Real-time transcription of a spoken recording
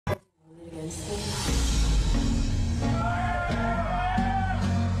against me.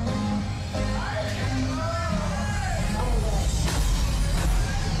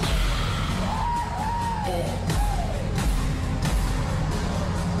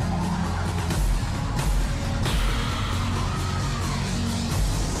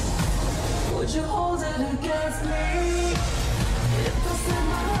 Would you hold it against me? If I said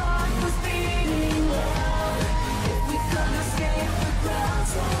my heart was beating loud, if we could escape the ground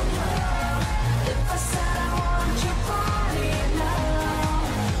somehow, if I said I want your body now,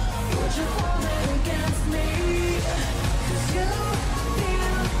 would you hold it against me? 'Cause you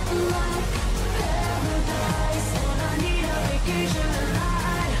feel like paradise, and I need a vacation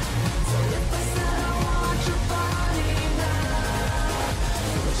tonight. So if I said I want your body now,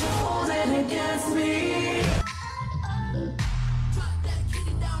 would you hold it against me? Drop that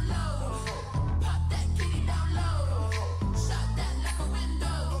kitty down low, pop that kitty down low, shot that like a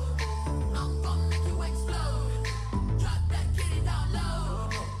window, I'm gonna make you explode. Drop that kitty down low,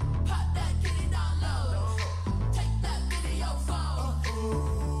 pop that kitty down low, take that video phone,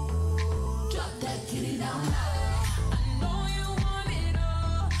 drop that kitty down low. I know you want it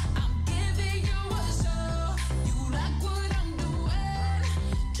all, I'm giving you a show, you like what I'm doing,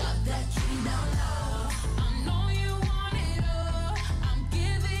 drop that kitty down low. I know you want it all, I'm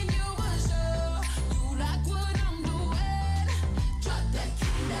giving you a show, you like what I'm doing, drop that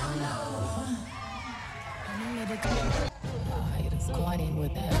kitty down low. Haters corny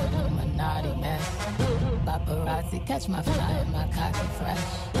with that Illuminati mess. Paparazzi catch my fly and my cocky fresh.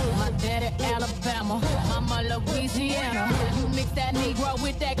 My daddy Alabama, mama Louisiana. You mix that Negro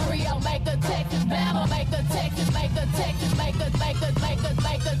with that Creole, make a Texas Bama, make a Texas, make a Texas, make a, make a, make a,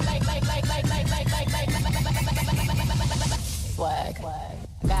 make a, swag.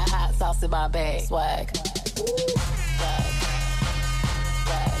 Got hot sauce in my bag. Swag.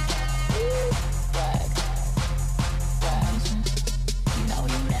 You know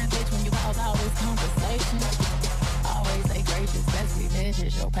you that bitch when you cause all this conversation. Always say gracious, best be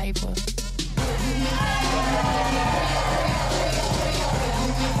vicious, your paper.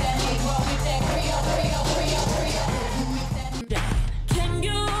 Can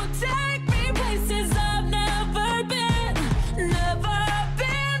you take me places I've never been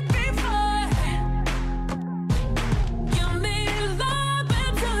before? Give me love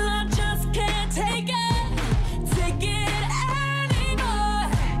until I just can't take it anymore.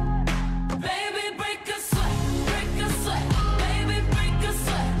 Baby, break a sweat, baby, break a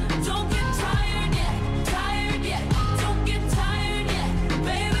sweat. Don't get tired yet, don't get tired yet.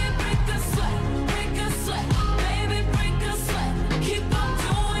 Baby, break a sweat, baby, break a sweat. Keep on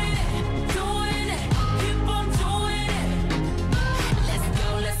doing it, keep on doing it.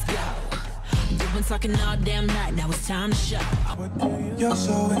 Let's go. You've been talking all damn night, now it's time to show. You're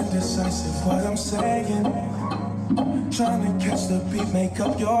so indecisive, what I'm saying. Trying to catch the beat, make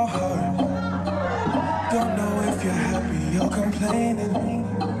up your heart. Don't know if you're happy or complaining.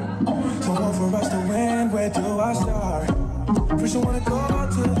 So one for us to win, where do I start? First you wanna go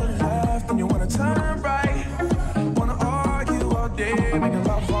to the left, then you wanna turn right. Wanna argue all day, making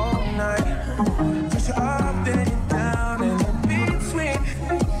love all night. First you're up, then you're down, and in between.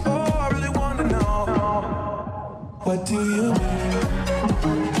 Oh, I really wanna know, what do you mean?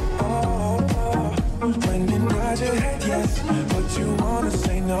 When you nod your head yes, but you wanna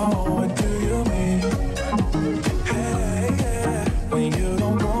say no, what do you mean? Hey, yeah, when you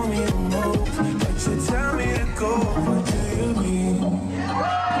don't want me to move, but you tell me to go, what do you mean?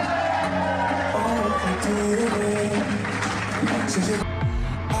 Oh, what do you mean? Since you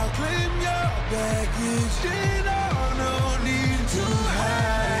I'll claim your baggage, you know, no need to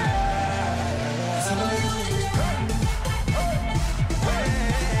hide.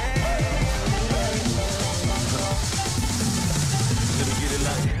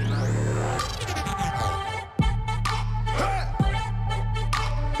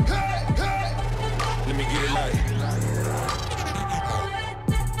 Let me get it like.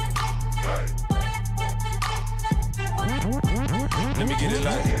 Let me get it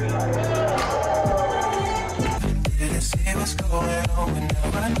like. Didn't see what's going on, but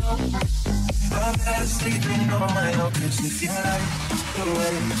now I know. I'm better sleeping on my own, 'cause if you like the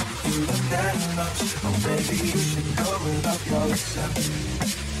way you look that much, oh baby, you should go and love yourself.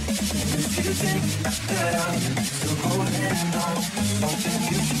 And if you think that I'm still holding on, oh then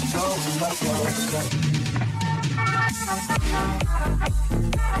you should go and love yourself.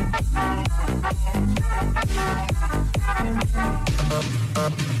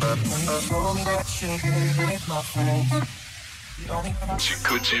 She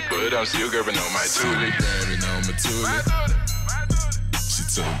coochie, but I'm still grabbing on my toolie. Grabbing on my toolie. She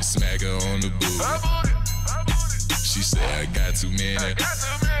told me smack her on the booty. She said I got too many.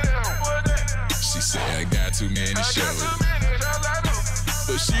 She said I got too many shows.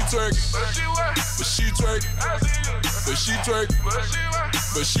 But she twerking. But she twerking. But she twerking.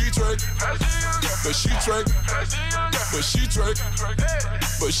 But she twerking. But she twerking. But she twerking.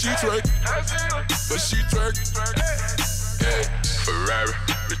 But she twerking. But she twerking. Yeah, Ferrari,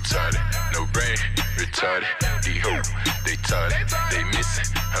 retarded, no brain, retarded. The hoe, they tarded, they missing.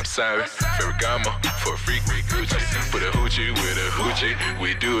 I'm sorry, Ferragamo for a freak, Gucci. Put a hoochie with a hoochie.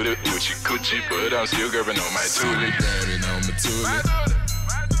 We do the hoochie coochie, but I'm still grabbing on my toolie. Grabbing on my toolie.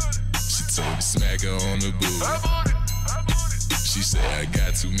 She told me smack her on the booty. She said I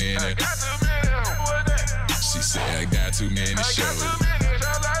got too many. She said I got too many shows.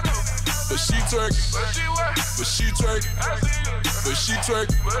 But she twerking, but she twerking, but she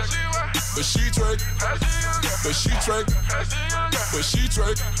twerking, but she twerking, but she twerking, but she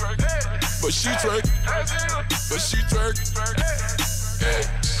twerking, but she twerking, but she twerking. Yeah,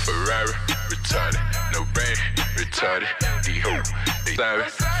 Ferrari, retarded, no brain, retarded. The hoe, they sorry,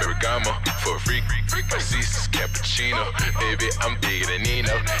 Ferragamo for a freak. My Cecil's cappuccino, baby, I'm bigger than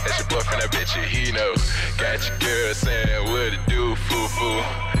Nino. That's your boyfriend, I bet you he knows. Got your girl saying what it do, foo-foo.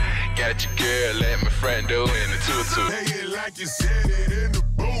 Got your girl at my front door in the tutu. Say it like you said it in the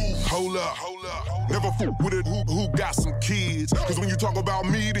booth. Hold up. Never fool with it who got some kids. Cause when you talk about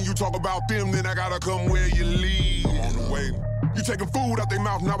me, then you talk about them, then I gotta come where you lead. I'm on the way. You taking food out their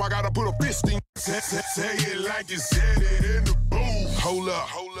mouth, now I gotta put a fist in. Say it like you said it in the booth. Hold up.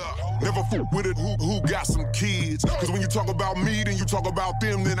 Never fool with it who got some kids. Cause when you talk about me, then you talk about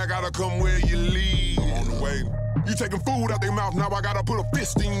them, then I gotta come where you lead. I'm on the way. You taking food out their mouth, now I gotta put a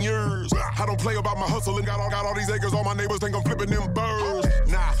fist in yours. I don't play about my hustle and got all these acres. All my neighbors think I'm flipping them birds.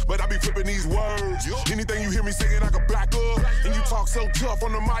 Nah, but I be flipping these words. Anything you hear me singing, I can back up. And you talk so tough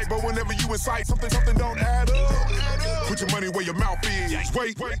on the mic, but whenever you incite something don't add up. Put your money where your mouth is.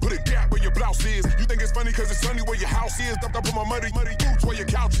 Wait, put a gap where your blouse is. You think it's funny cause it's sunny where your house is. Dumped up on my muddy boots where your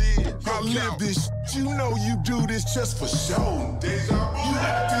couch is. I live this, you know you do this just for show. You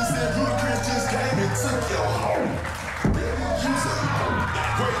actors and ludicrous just came and took your home.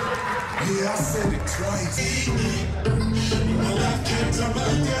 Yeah, I said it twice. My life can't turn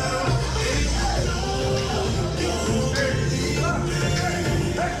back down.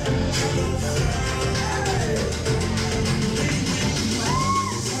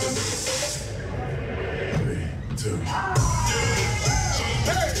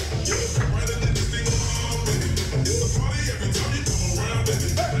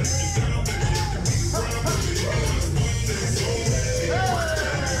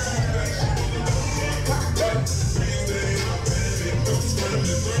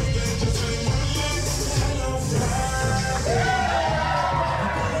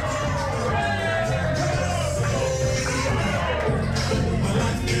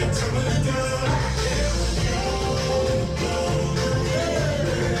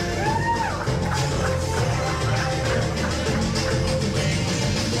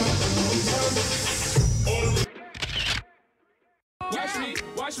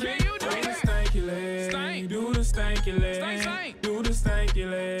 Watch me, do the stanky leg, do the stanky leg, do the stanky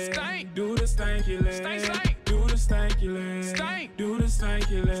leg, do the stanky leg, do the stanky leg, do the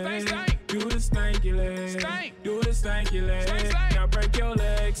stanky leg, do the stanky leg, do the stanky leg. Now break your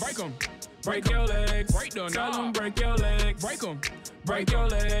legs, break them. Break your legs, break the tell them break your legs, break them. Break your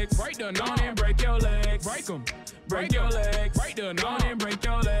legs, break the knob and break your legs, break them. Break your legs, break the knob and break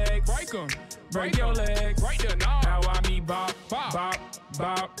your legs, break them. Break your legs, break the knob. Now I me bop, bop, bop,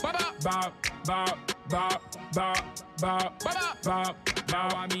 bop, bop, bop, bop, bop, bop, bop, bop, bop. Now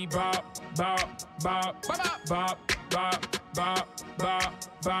I me bop, bop, bop, bop, bop, bop, bop,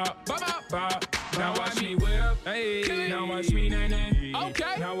 bop, bop, bop, bop. Now watch me whip, hey. Now watch me nay nay.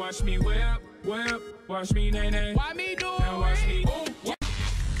 Okay. Now watch me whip, whip. Watch me nay nay. Why me do it? Now watch me. Ooh.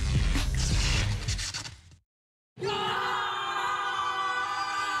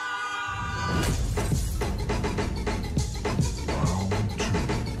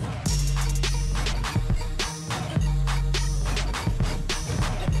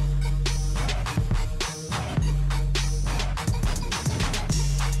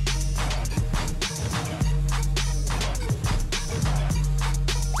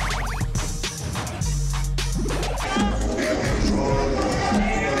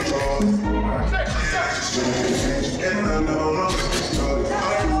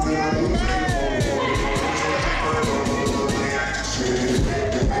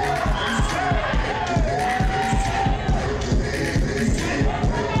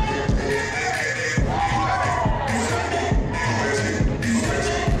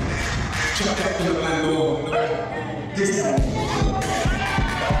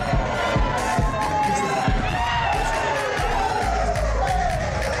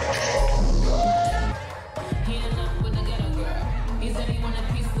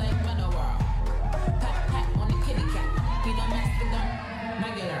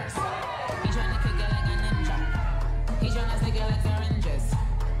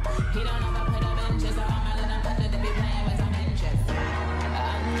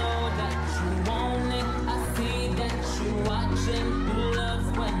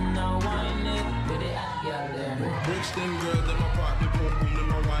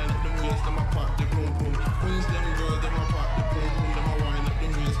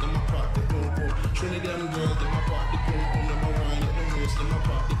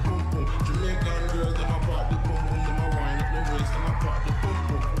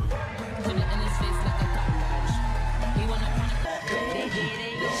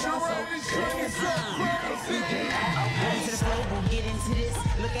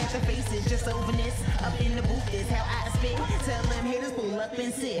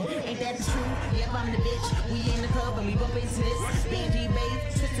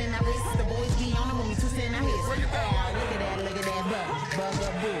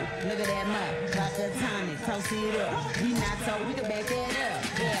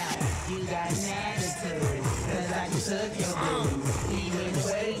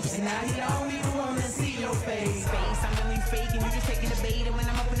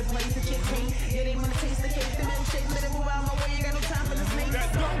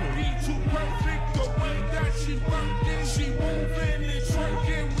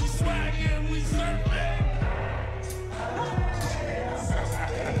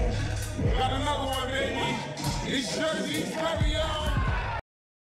 Got another one, baby. It's Jersey, hurry up.